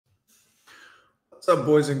What's up,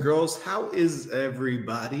 boys and girls? How is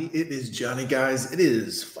everybody? It is Johnny, guys. It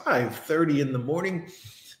is 5:30 in the morning.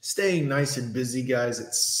 Staying nice and busy, guys.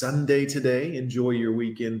 It's Sunday today. Enjoy your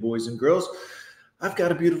weekend, boys and girls. I've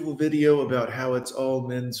got a beautiful video about how it's all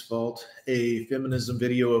men's fault. A feminism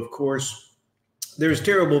video, of course. There's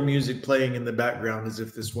terrible music playing in the background as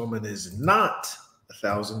if this woman is not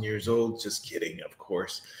 1,000 years old. Just kidding, of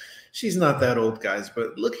course. She's not that old, guys.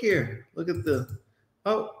 But look here. Look at the...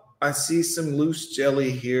 Oh, I see some loose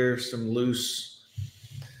jelly here, some loose.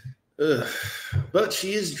 Ugh. But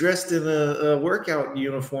she is dressed in a workout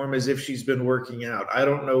uniform as if she's been working out. I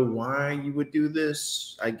don't know why you would do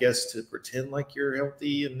this. I guess to pretend like you're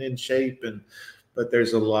healthy and in shape. But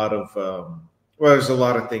there's a lot of there's a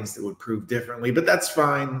lot of things that would prove differently. But that's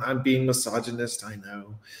fine. I'm being misogynist. I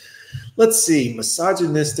know. Let's see.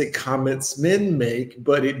 Misogynistic comments men make,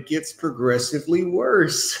 but it gets progressively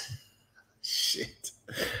worse. Shit.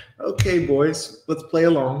 Okay, boys, let's play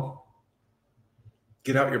along.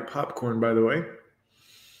 Get out your popcorn, by the way.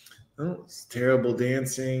 Oh, it's terrible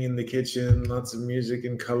dancing in the kitchen, lots of music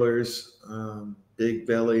and colors, big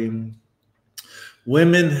belly.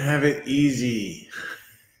 Women have it easy.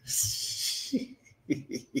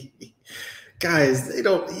 Guys,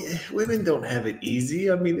 women don't have it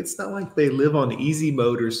easy. I mean, it's not like they live on easy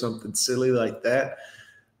mode or something silly like that.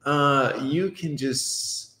 You can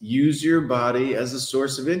just use your body as a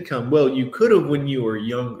source of income. Well, you could have when you were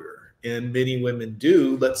younger, and many women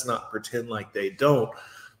do. Let's not pretend like they don't.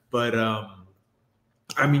 But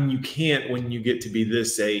I mean, you can't when you get to be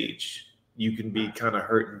this age. You can be kind of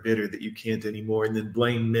hurt and bitter that you can't anymore, and then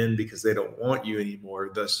blame men because they don't want you anymore.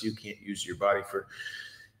 Thus, you can't use your body for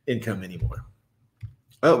income anymore.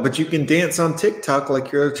 Oh, but you can dance on TikTok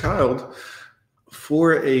like you're a child.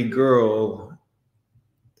 For a girl,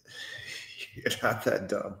 you're not that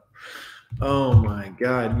dumb. Oh my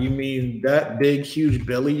God. You mean that big, huge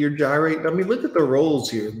belly you're gyrating? I mean, look at the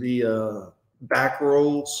rolls here. The back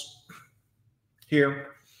rolls here.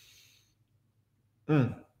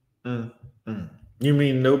 You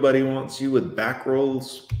mean nobody wants you with back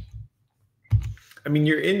rolls? I mean,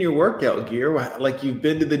 you're in your workout gear. Like you've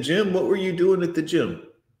been to the gym. What were you doing at the gym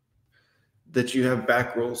that you have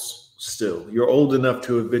back rolls? Still, you're old enough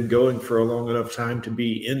to have been going for a long enough time to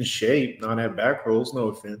be in shape, not have back rolls. No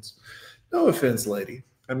offense. No offense, lady.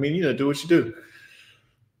 I mean, do what you do.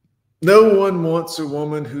 No one wants a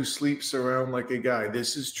woman who sleeps around like a guy.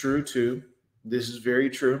 This is true, too. This is very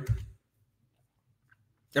true.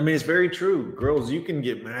 I mean, it's very true. Girls, you can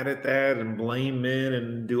get mad at that and blame men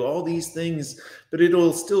and do all these things, but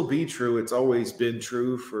it'll still be true. It's always been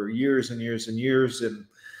true for years and years and years, and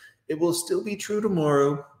it will still be true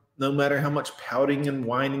tomorrow. No matter how much pouting and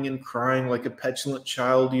whining and crying like a petulant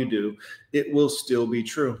child you do, it will still be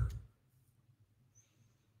true.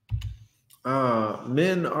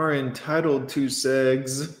 Men are entitled to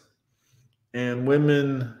sex, and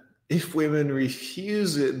if women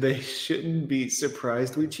refuse it, they shouldn't be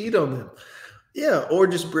surprised we cheat on them. Yeah, or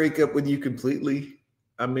just break up with you completely.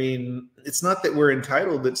 I mean, it's not that we're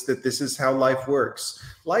entitled, it's that this is how life works.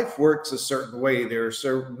 Life works a certain way. There are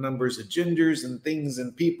certain numbers of genders and things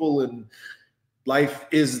and people, and life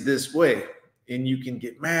is this way. And you can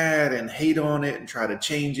get mad and hate on it and try to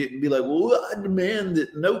change it and be like, well, I demand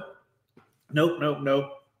that. Nope.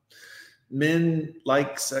 Men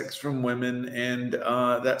like sex from women, and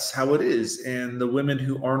that's how it is. And the women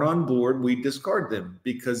who aren't on board, we discard them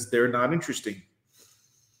because they're not interesting.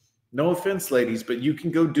 No offense, ladies, but you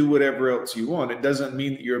can go do whatever else you want. It doesn't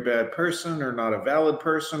mean that you're a bad person or not a valid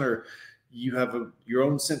person, or you have your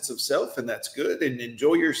own sense of self, and that's good, and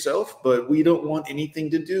enjoy yourself. But we don't want anything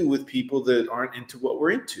to do with people that aren't into what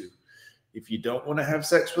we're into. If you don't want to have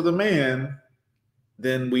sex with a man,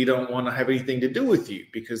 then we don't want to have anything to do with you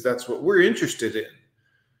because that's what we're interested in.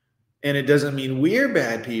 And it doesn't mean we're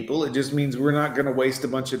bad people. It just means we're not going to waste a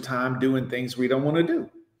bunch of time doing things we don't want to do.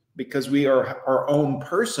 Because we are our own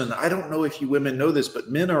person. I don't know if you women know this, but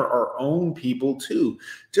men are our own people too.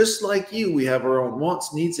 Just like you, we have our own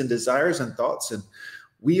wants, needs, and desires and thoughts. And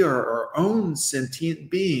we are our own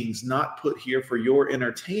sentient beings, not put here for your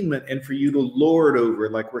entertainment and for you to lord over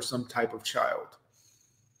like we're some type of child.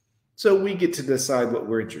 So we get to decide what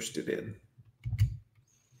we're interested in.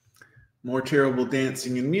 More terrible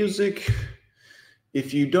dancing and music.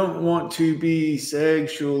 If you don't want to be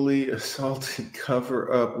sexually assaulted,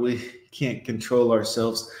 cover up. We can't control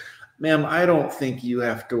ourselves. Ma'am, I don't think you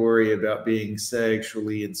have to worry about being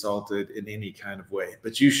sexually insulted in any kind of way,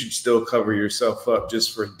 but you should still cover yourself up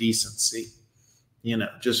just for decency,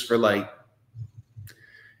 just for like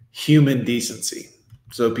human decency.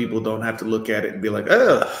 So people don't have to look at it and be like,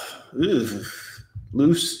 oh,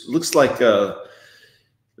 looks like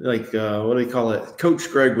like what do they call it? Coach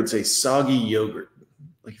Greg would say soggy yogurt.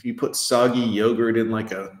 Like if you put soggy yogurt in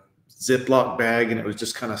like a Ziploc bag and it was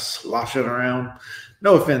just kind of sloshing around.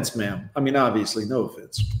 No offense, ma'am. I mean, obviously, no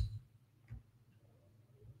offense.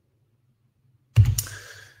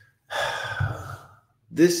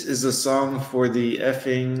 This is a song for the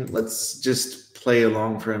effing. Let's just play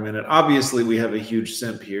along for a minute. Obviously, we have a huge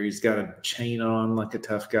simp here. He's got a chain on like a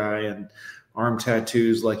tough guy and arm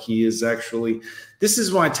tattoos like he is actually. This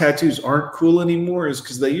is why tattoos aren't cool anymore, is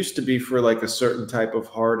because they used to be for like a certain type of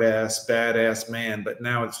hard ass, badass man, but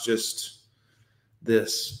now it's just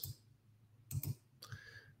this.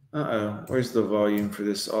 Uh-oh, where's the volume for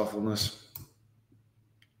this awfulness?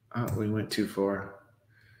 Oh, we went too far.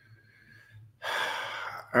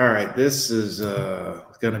 All right, this is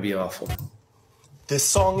gonna be awful. This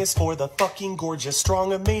song is for the fucking gorgeous,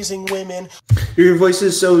 strong, amazing women. Your voice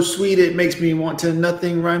is so sweet, it makes me want to.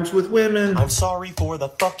 Nothing rhymes with women. I'm sorry for the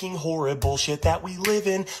fucking horrid bullshit that we live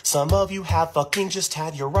in. Some of you have fucking just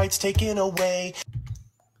had your rights taken away.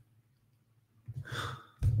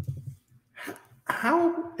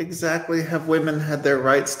 How exactly have women had their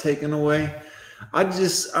rights taken away? I'm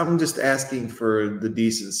just asking for the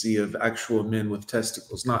decency of actual men with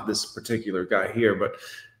testicles, not this particular guy here, but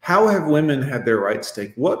how have women had their rights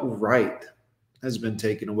taken? What right has been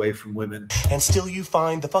taken away from women? And still you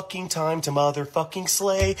find the fucking time to motherfucking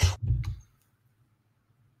slay.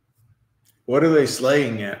 What are they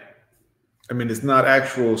slaying at? I mean, it's not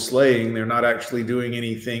actual slaying. They're not actually doing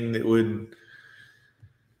anything that would...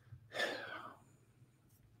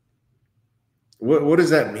 What does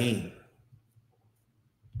that mean?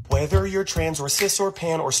 Whether you're trans or cis or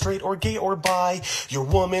pan or straight or gay or bi, your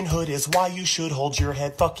womanhood is why you should hold your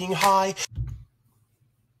head fucking high.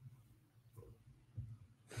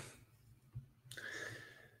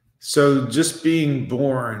 So just being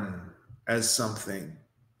born as something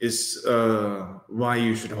is why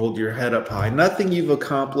you should hold your head up high. Nothing you've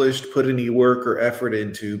accomplished, put any work or effort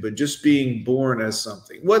into, but just being born as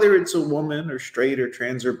something, whether it's a woman or straight or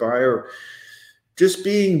trans or bi, or just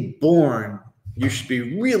being born, you should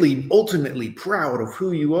be really ultimately proud of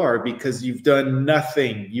who you are because you've done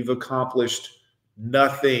nothing. You've accomplished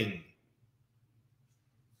nothing.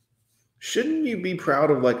 Shouldn't you be proud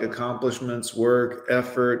of like accomplishments, work,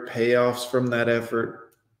 effort, payoffs from that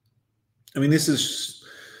effort? I mean, this is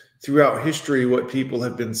throughout history what people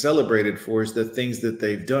have been celebrated for is the things that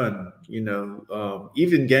they've done. You know,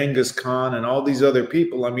 even Genghis Khan and all these other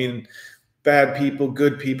people. I mean, bad people,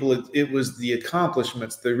 good people. It was the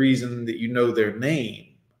accomplishments, the reason that you know their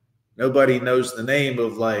name. Nobody knows the name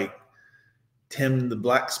of like Tim the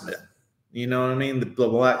blacksmith. You know what I mean? The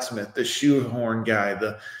blacksmith, the shoehorn guy,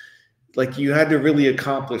 like you had to really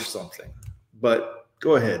accomplish something. But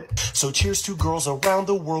go ahead. So cheers to girls around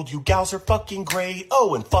the world. You gals are fucking great.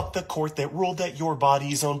 Oh, and fuck the court that ruled that your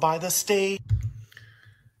body's owned by the state.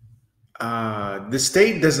 The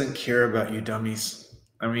state doesn't care about you dummies.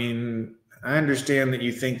 I mean, I understand that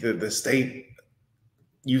you think that the state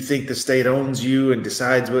owns you and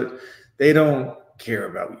decides what. They don't care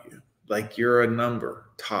about you. Like you're a number,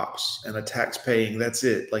 tops, and a tax paying. That's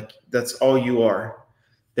it. Like that's all you are.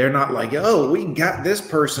 They're not like, oh, we got this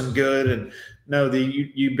person good. And no,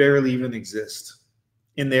 you barely even exist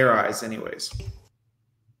in their eyes anyways.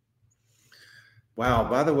 Wow,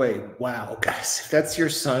 by the way, wow, guys, if that's your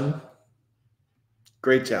son,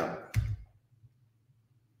 great job.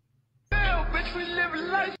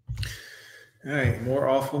 All right, more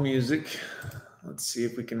awful music. Let's see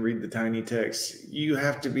if we can read the tiny text. You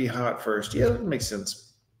have to be hot first. Yeah, that makes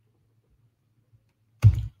sense.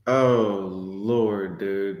 Oh, Lord,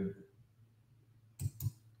 dude.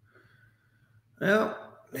 Well,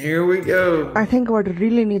 here we go. I think what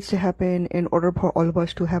really needs to happen in order for all of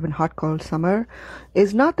us to have a hot girl summer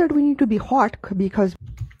is not that we need to be hot because...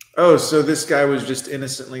 Oh, so this guy was just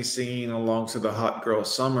innocently singing along to the Hot Girl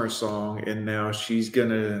Summer song, and now she's going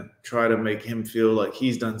to try to make him feel like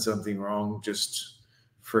he's done something wrong just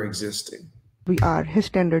for existing. His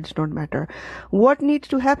standards don't matter. What needs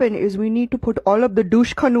to happen is we need to put all of the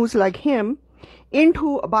douche canoes like him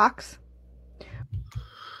into a box.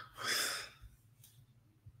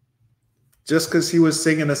 Just because he was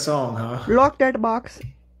singing a song, huh? Lock that box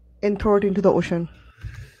and throw it into the ocean.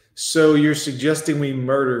 So you're suggesting we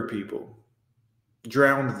murder people,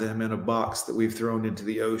 drown them in a box that we've thrown into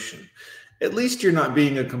the ocean. At least you're not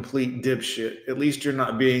being a complete dipshit. At least you're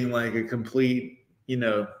not being like a complete,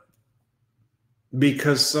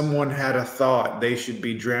 because someone had a thought they should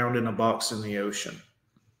be drowned in a box in the ocean.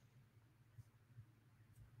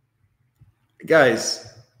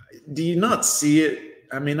 Guys, do you not see it?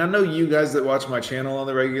 I mean, I know you guys that watch my channel on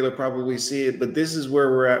the regular probably see it, but this is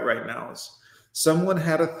where we're at right now. Is someone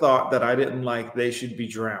had a thought that I didn't like, they should be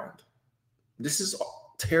drowned. This is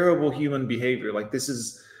terrible human behavior. Like, this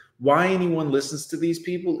is why anyone listens to these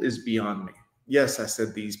people is beyond me. Yes, I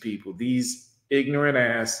said these people, these ignorant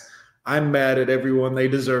ass. I'm mad at everyone. They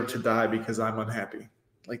deserve to die because I'm unhappy.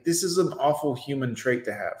 Like, this is an awful human trait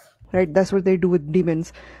to have. Right? That's what they do with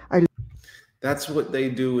demons. That's what they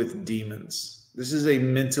do with demons. This is a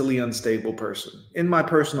mentally unstable person, in my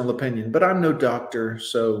personal opinion. But I'm no doctor,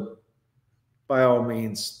 so by all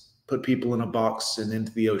means, put people in a box and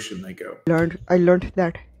into the ocean they go. I learned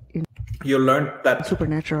that in You learned that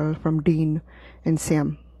Supernatural from Dean and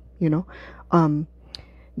Sam. You know,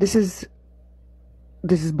 this is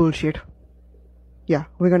bullshit. Yeah,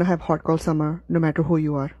 we're gonna have hot girl summer no matter who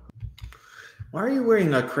you are. Why are you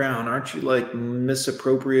wearing a crown? Aren't you like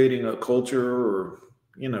misappropriating a culture or,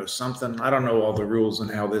 you know, something? I don't know all the rules and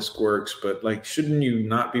how this works, but like, shouldn't you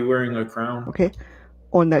not be wearing a crown? Okay,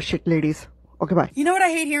 on that shit, ladies. Okay, bye. You know what I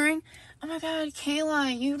hate hearing? Oh my God,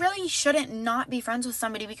 Kayla, you really shouldn't not be friends with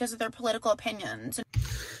somebody because of their political opinions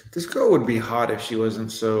This girl would be hot if she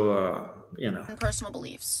wasn't so, you know. and personal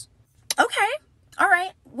beliefs. Okay, all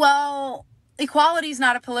right. Well, equality is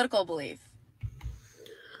not a political belief.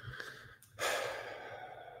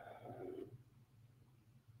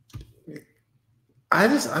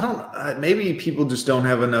 Maybe people just don't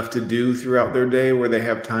have enough to do throughout their day where they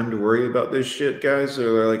have time to worry about this shit, guys.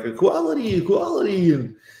 Or they're like, equality.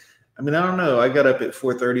 And I mean, I don't know. I got up at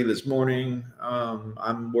 4:30 this morning.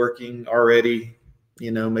 I'm working already,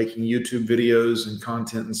 you know, making YouTube videos and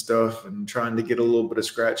content and stuff and trying to get a little bit of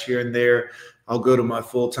scratch here and there. I'll go to my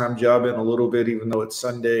full-time job in a little bit, even though it's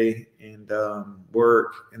Sunday, and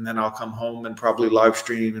work. And then I'll come home and probably live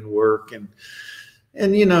stream and work.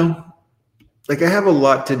 And you know, like, I have a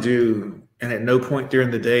lot to do, and at no point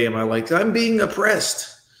during the day am I like, I'm being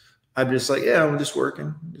oppressed. I'm just like, yeah, I'm just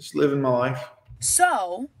working, just living my life.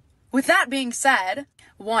 So, with that being said,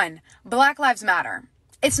 1, Black Lives Matter.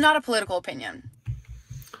 It's not a political opinion.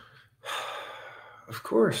 Of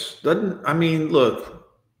course. I mean, look,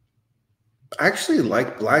 I actually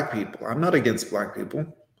like black people. I'm not against black people.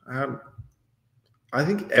 I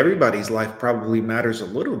think everybody's life probably matters a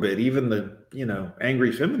little bit. Even the, you know,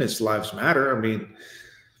 angry feminist lives matter. I mean,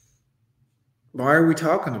 why are we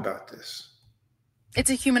talking about this? It's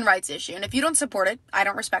a human rights issue, and if you don't support it, I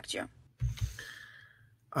don't respect you.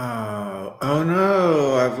 Oh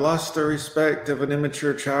no, I've lost the respect of an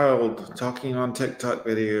immature child talking on TikTok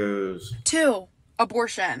videos. 2,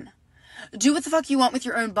 abortion. Do what the fuck you want with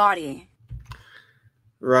your own body.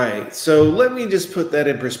 Right. So let me just put that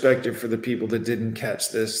in perspective for the people that didn't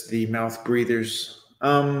catch this, the mouth breathers.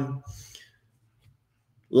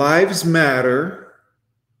 Lives matter.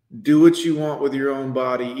 Do what you want with your own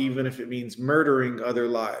body, even if it means murdering other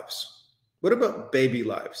lives. What about baby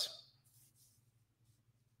lives?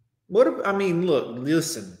 I mean, look,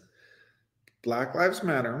 listen. Black Lives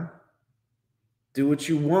Matter. Do what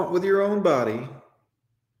you want with your own body.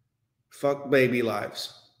 Fuck baby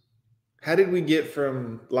lives. How did we get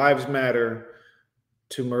from lives matter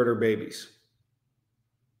to murder babies?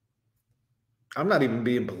 I'm not even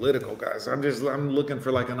being political, guys. I'm looking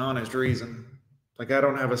for like an honest reason. Like, I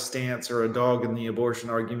don't have a stance or a dog in the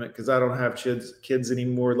abortion argument because I don't have kids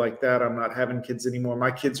anymore like that. I'm not having kids anymore.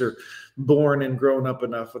 My kids are born and grown up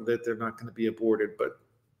enough that they're not going to be aborted. But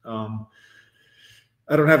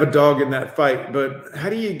I don't have a dog in that fight. But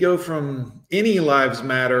how do you go from any lives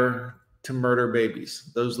matter to murder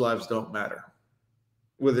babies? Those lives don't matter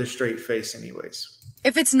with a straight face anyways.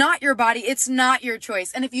 If it's not your body, it's not your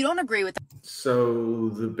choice. And if you don't agree with So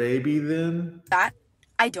the baby then? that,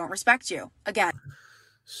 I don't respect you. Again.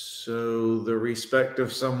 So the respect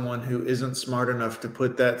of someone who isn't smart enough to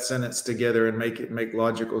put that sentence together and make it make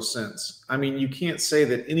logical sense. I mean, you can't say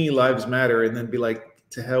that any lives matter and then be like,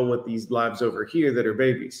 to hell with these lives over here that are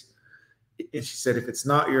babies. And she said, if it's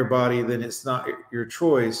not your body, then it's not your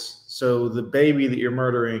choice. So the baby that you're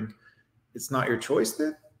murdering, it's not your choice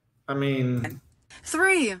then? I mean...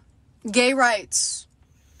 3, gay rights.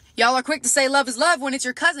 Y'all are quick to say love is love when it's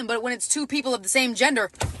your cousin, but when it's 2 people of the same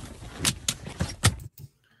gender...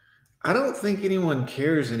 I don't think anyone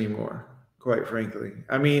cares anymore, quite frankly.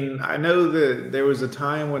 I mean, I know that there was a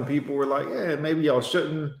time when people were like, yeah, maybe y'all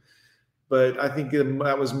shouldn't. But I think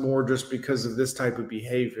that was more just because of this type of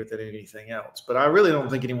behavior than anything else. But I really don't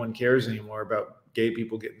think anyone cares anymore about gay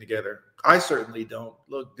people getting together. I certainly don't.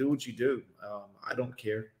 Look, do what you do. I don't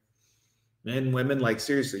care. Men, women, like,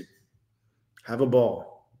 seriously, have a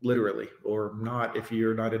ball, literally, or not if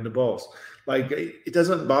you're not into balls. Like, it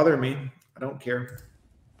doesn't bother me. I don't care.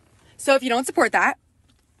 So if you don't support that,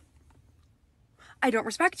 I don't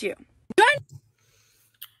respect you.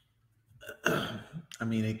 I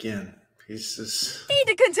mean, again, he's just... Need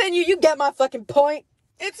to continue. You get my fucking point.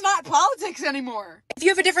 It's not politics anymore. If you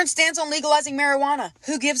have a different stance on legalizing marijuana,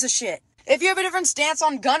 who gives a shit? If you have a different stance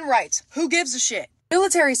on gun rights, who gives a shit?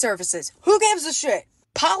 Military services, who gives a shit?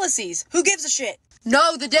 Policies, who gives a shit?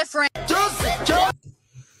 Know the difference.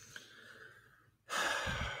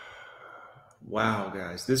 Wow,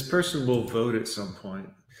 guys, this person will vote at some point.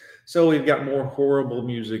 So we've got more horrible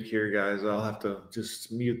music here, guys. I'll have to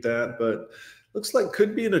just mute that, but looks like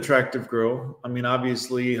could be an attractive girl. I mean,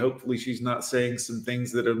 obviously, hopefully she's not saying some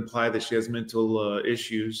things that imply that she has mental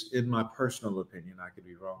issues. In my personal opinion, I could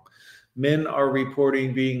be wrong. Men are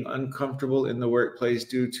reporting being uncomfortable in the workplace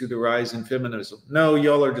due to the rise in feminism. No,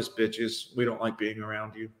 y'all are just bitches. We don't like being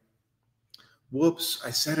around you. Whoops,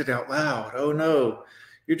 I said it out loud. Oh no,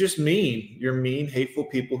 you're just mean. You're mean, hateful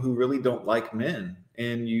people who really don't like men.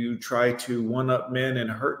 And you try to one-up men and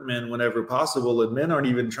hurt men whenever possible. And men aren't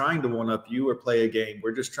even trying to one-up you or play a game.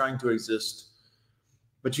 We're just trying to exist.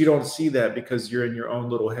 But you don't see that because you're in your own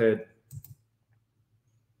little head.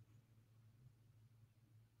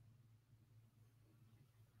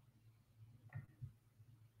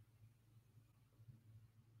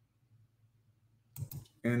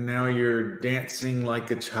 And now you're dancing like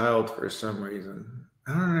a child for some reason.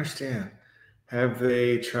 I don't understand. Have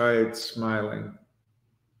they tried smiling?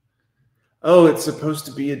 Oh, it's supposed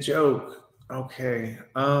to be a joke. Okay.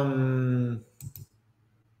 I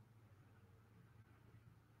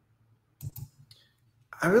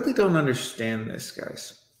really don't understand this,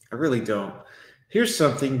 guys. I really don't. Here's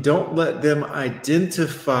something. Don't let them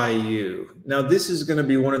identify you. Now, this is going to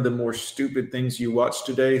be one of the more stupid things you watch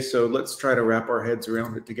today, so let's try to wrap our heads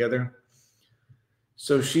around it together.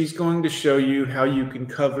 So she's going to show you how you can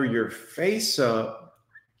cover your face up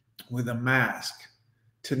with a mask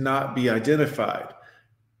to not be identified.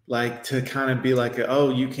 Like to kind of be like, oh,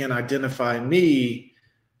 you can't identify me,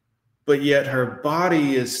 but yet her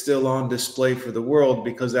body is still on display for the world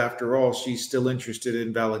because after all, she's still interested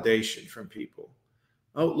in validation from people.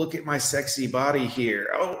 Oh, look at my sexy body here.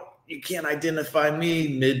 Oh, you can't identify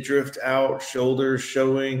me. Midriff out, shoulders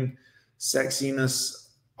showing, sexiness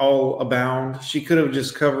all abound. She could have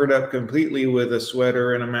just covered up completely with a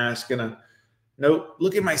sweater and a mask and a, nope,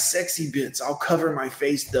 look at my sexy bits. I'll cover my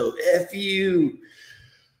face though. F you.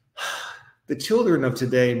 The children of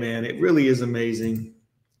today, man, it really is amazing.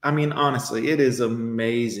 I mean, honestly, it is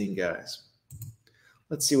amazing, guys.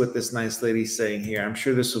 Let's see what this nice lady's saying here. I'm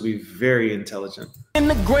sure this will be very intelligent. In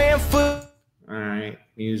the grand foot. All right,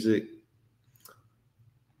 music.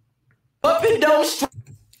 Up and don't.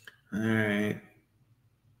 All right.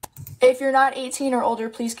 If you're not 18 or older,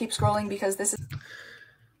 please keep scrolling because this is...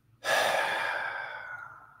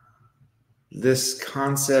 This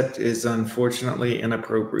concept is unfortunately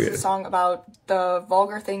inappropriate. a song about the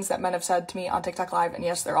vulgar things that men have said to me on TikTok Live, and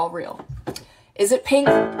yes, they're all real. Is it Pink?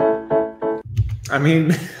 I mean,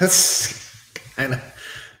 that's kind of...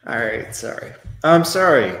 All right, sorry. I'm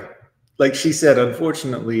sorry. Like she said,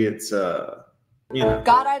 unfortunately, it's, you know.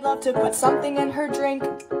 God, I'd love to put something in her drink.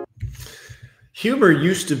 Humor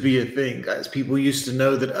used to be a thing, guys. People used to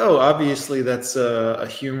know that, oh, obviously that's a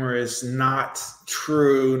humor is not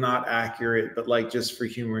true, not accurate, but like just for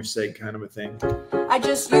humor's sake kind of a thing. I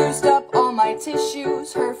just used up all my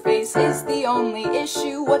tissues. Her face is the only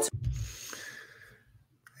issue. What's...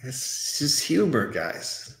 This is humor,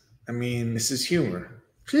 guys. I mean, this is humor.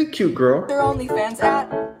 She's a cute girl. their OnlyFans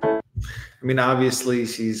at? I mean, obviously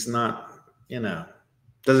she's not, you know,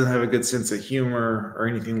 doesn't have a good sense of humor or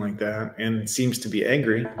anything like that, and seems to be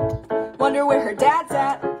angry. Wonder where her dad's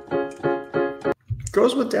at.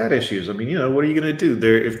 Girls with dad issues. I mean, you know, what are you going to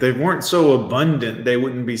do? If they weren't so abundant, they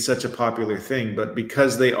wouldn't be such a popular thing. But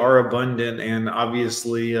because they are abundant and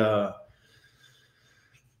obviously, you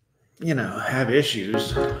know, have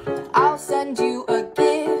issues. I'll send you a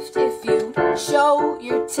gift if you show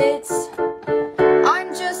your tits.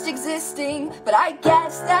 I'm just existing, but I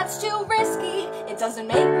guess that's too risky. It doesn't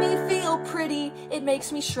make me feel pretty, it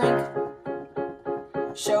makes me shrink.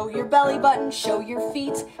 Show your belly button, show your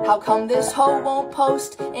feet. How come this hoe won't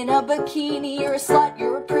post in a bikini? You're a slut,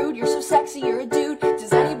 you're a prude, you're so sexy, you're a dude.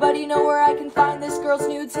 Does anybody know where I can find this girl's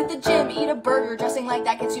nudes? Hit the gym, eat a burger, dressing like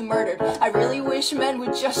that gets you murdered. I really wish men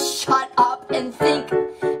would just shut up and think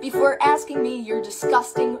before asking me your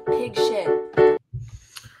disgusting pig shit.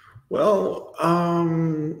 Well,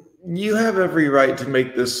 you have every right to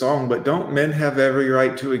make this song, but don't men have every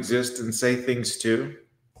right to exist and say things too?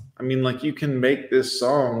 I mean, like, you can make this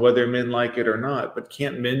song whether men like it or not, but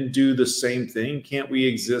can't men do the same thing? Can't we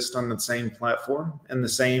exist on the same platform and the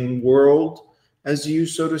same world as you,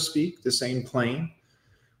 so to speak, the same plane,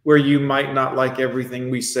 where you might not like everything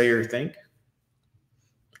we say or think.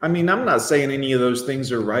 I mean, I'm not saying any of those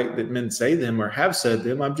things are right that men say them or have said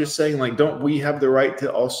them. I'm just saying, like, don't we have the right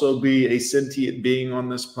to also be a sentient being on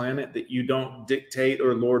this planet that you don't dictate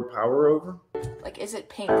or lord power over? Like, is it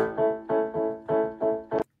pink?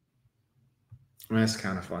 That's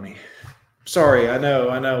kind of funny. Sorry, I know.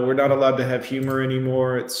 We're not allowed to have humor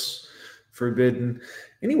anymore. It's forbidden.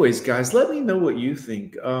 Anyways, guys, let me know what you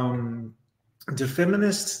think. Do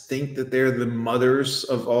feminists think that they're the mothers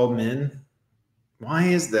of all men? Why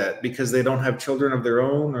is that? Because they don't have children of their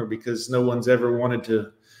own, or because no one's ever wanted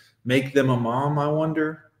to make them a mom? I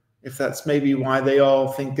wonder if that's maybe why they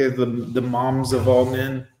all think they're the moms of all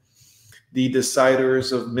men, the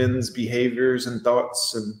deciders of men's behaviors and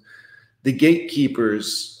thoughts, and the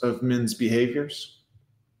gatekeepers of men's behaviors.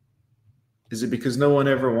 Is it because no one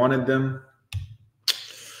ever wanted them?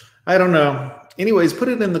 I don't know. Anyways, put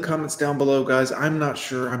it in the comments down below, guys. I'm not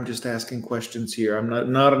sure. I'm just asking questions here. I'm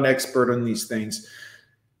not an expert on these things.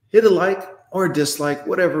 Hit a like or a dislike,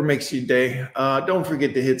 whatever makes your day. Don't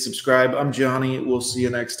forget to hit subscribe. I'm Johnny. We'll see you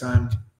next time.